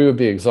 like, we would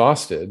be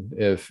exhausted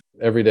if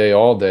every day,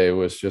 all day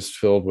was just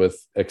filled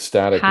with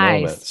ecstatic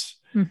Highs. moments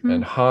Mm-hmm.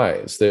 and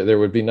highs. There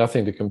would be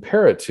nothing to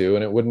compare it to,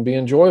 and it wouldn't be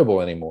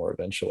enjoyable anymore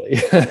eventually.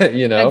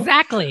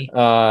 Exactly.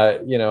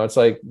 It's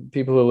like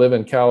people who live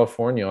in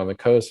California on the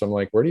coast. I'm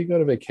like, where do you go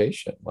to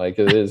vacation? Like,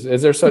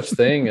 is there such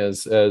thing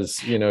as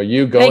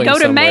you going They go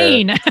to somewhere?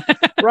 Maine.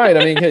 Right.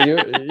 I mean,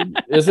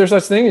 is there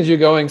such thing as you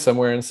going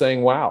somewhere and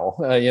saying, wow,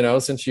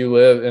 since you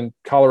live in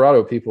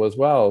Colorado, people as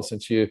well,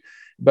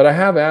 but I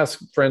have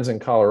asked friends in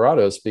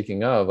Colorado,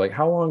 speaking of, like,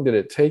 how long did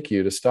it take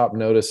you to stop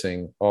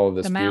noticing all of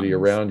this beauty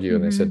around you?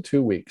 And they said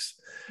 2 weeks.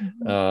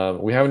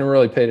 Mm-hmm. We haven't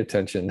really paid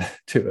attention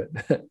to it,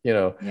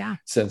 Yeah.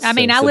 since I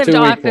the lived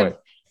 2 week off point. of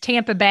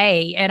Tampa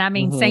Bay, and I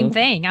mean, same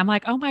thing. I'm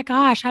like, oh my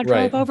gosh, I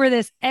drove over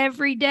this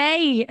every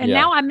day, and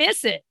now I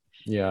miss it.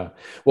 Yeah.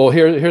 Well,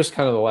 here's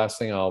kind of the last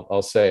thing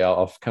I'll say.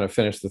 I'll kind of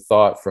finish the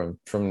thought from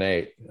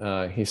Nate.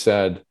 He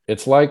said,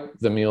 it's like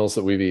the meals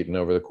that we've eaten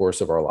over the course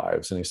of our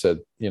lives. And he said,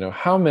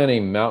 how many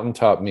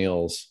mountaintop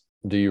meals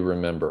do you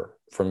remember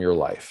from your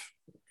life?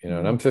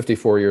 And I'm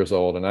 54 years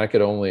old, and I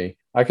could only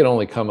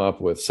come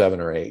up with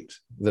 7 or 8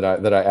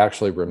 that I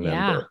actually remember.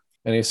 Yeah.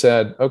 And he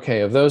said,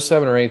 okay, of those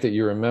 7 or 8 that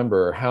you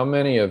remember, how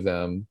many of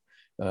them,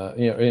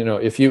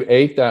 if you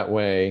ate that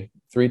way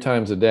 3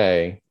 times a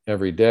day,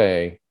 every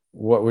day,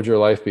 what would your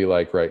life be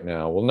like right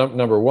now? Well,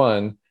 number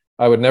one,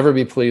 I would never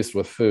be pleased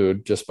with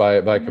food just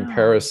by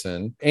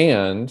comparison.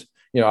 And,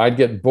 I'd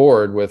get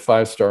bored with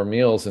 5-star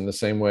meals in the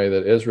same way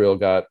that Israel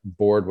got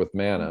bored with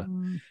manna.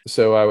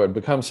 So I would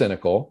become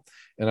cynical,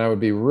 and I would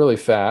be really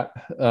fat.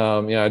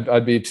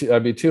 I'd be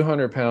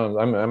 200 pounds.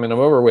 I'm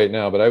overweight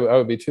now, but I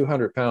would be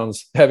 200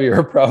 pounds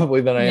heavier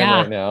probably than I am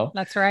right now.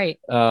 That's right.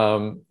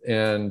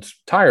 And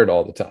tired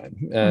all the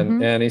time.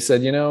 And he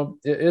said,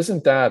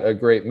 isn't that a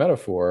great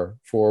metaphor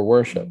for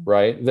worship,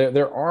 right?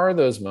 There are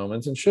those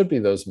moments, and should be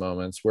those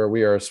moments, where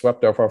we are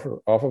swept off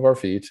of our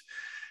feet.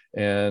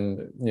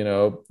 And,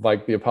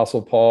 like the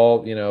Apostle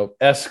Paul,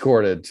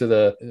 escorted to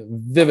the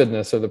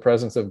vividness of the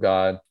presence of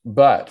God.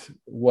 But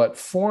what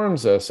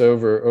forms us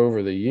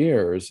over the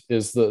years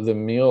is the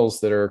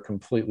meals that are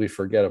completely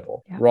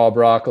forgettable. Yep. Raw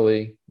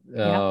broccoli,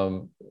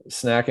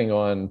 snacking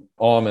on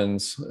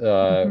almonds,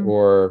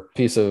 or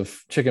piece of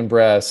chicken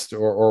breast,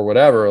 or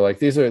whatever. Like,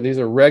 these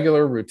are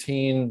regular,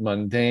 routine,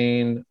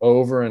 mundane,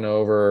 over and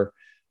over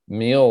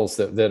meals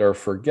that are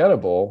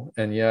forgettable.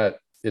 And yet,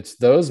 it's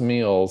those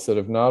meals that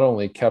have not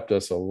only kept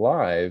us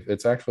alive,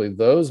 it's actually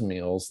those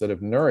meals that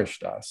have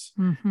nourished us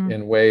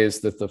in ways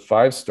that the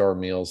 5-star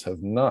meals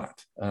have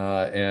not.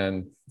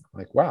 And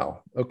like,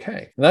 wow,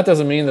 okay. And that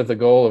doesn't mean that the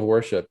goal of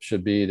worship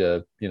should be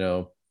to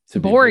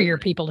bore your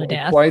people to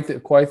death. Quite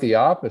the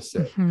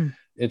opposite.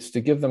 It's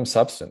to give them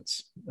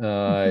substance.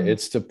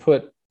 It's to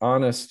put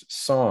honest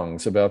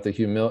songs about the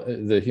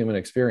human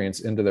experience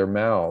into their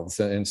mouths,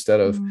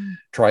 instead of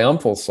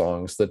triumphal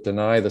songs that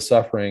deny the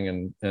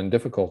suffering and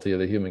difficulty of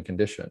the human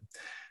condition.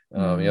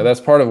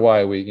 That's part of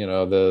why we,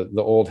 the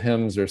old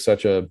hymns are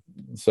such a,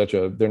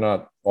 they're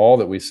not all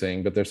that we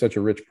sing, but they're such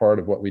a rich part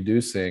of what we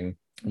do sing,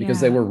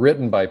 because they were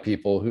written by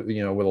people who,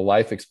 with a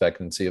life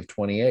expectancy of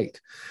 28.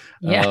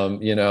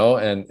 And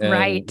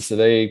right. So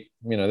they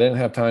didn't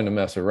have time to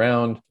mess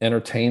around.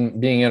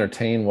 Being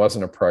entertained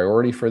wasn't a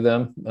priority for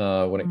them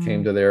when it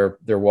came to their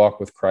walk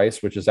with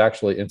Christ, which is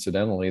actually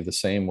incidentally the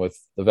same with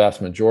the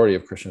vast majority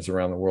of Christians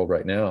around the world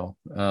right now.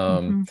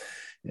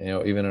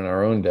 Even in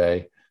our own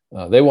day,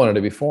 they wanted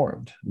to be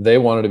formed. They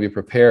wanted to be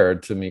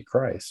prepared to meet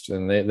Christ,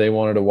 and they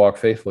wanted to walk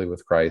faithfully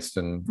with Christ.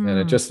 And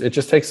it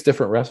just takes a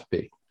different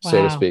recipe.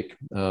 So to speak.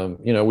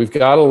 We've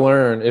got to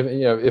learn,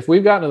 if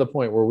we've gotten to the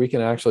point where we can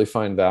actually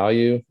find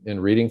value in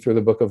reading through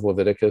the book of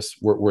Leviticus,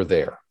 we're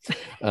there.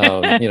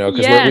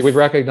 Because we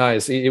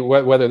recognize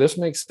whether this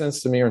makes sense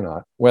to me or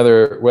not,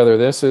 whether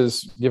this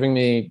is giving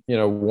me,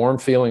 warm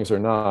feelings or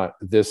not,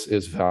 this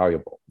is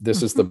valuable.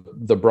 This is the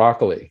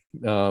broccoli.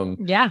 These are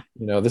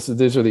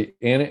the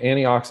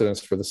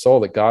antioxidants for the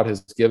soul that God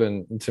has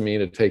given to me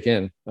to take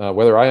in.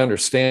 Whether I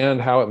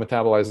understand how it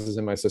metabolizes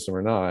in my system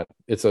or not,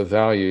 it's of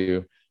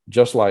value,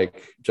 just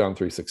like John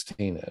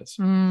 3:16 is.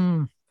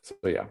 So,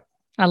 yeah.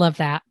 I love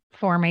that.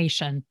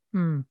 Formation.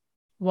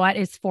 What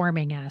is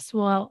forming us?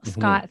 Well,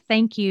 Scott,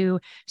 thank you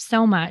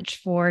so much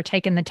for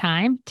taking the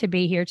time to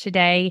be here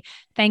today.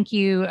 Thank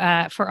you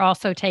for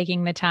also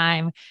taking the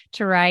time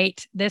to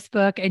write this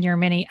book and your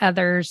many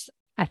others.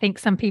 I think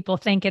some people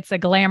think it's a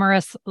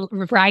glamorous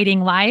writing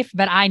life,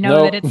 but I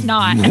know that it's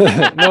not.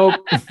 Nope.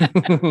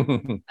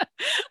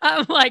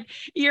 I'm like,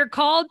 you're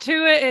called to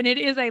it, and it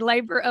is a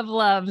labor of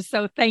love.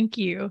 So thank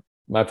you.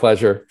 My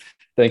pleasure.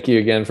 Thank you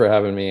again for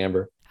having me,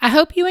 Amber. I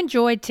hope you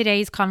enjoyed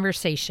today's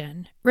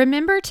conversation.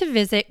 Remember to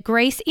visit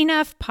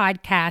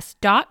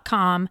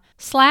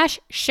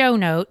graceenoughpodcast.com/show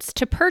notes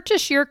to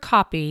purchase your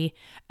copy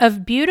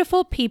of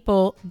Beautiful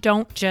People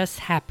Don't Just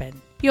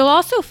Happen. You'll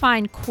also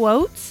find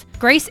quotes,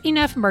 Grace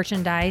Enough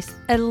merchandise,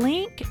 a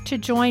link to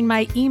join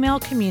my email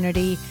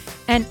community,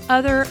 and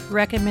other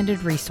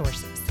recommended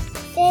resources.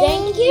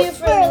 Thank you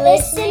for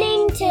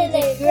listening to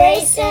the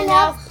Grace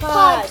Enough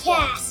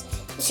podcast.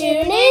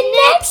 Tune in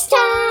next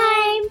time.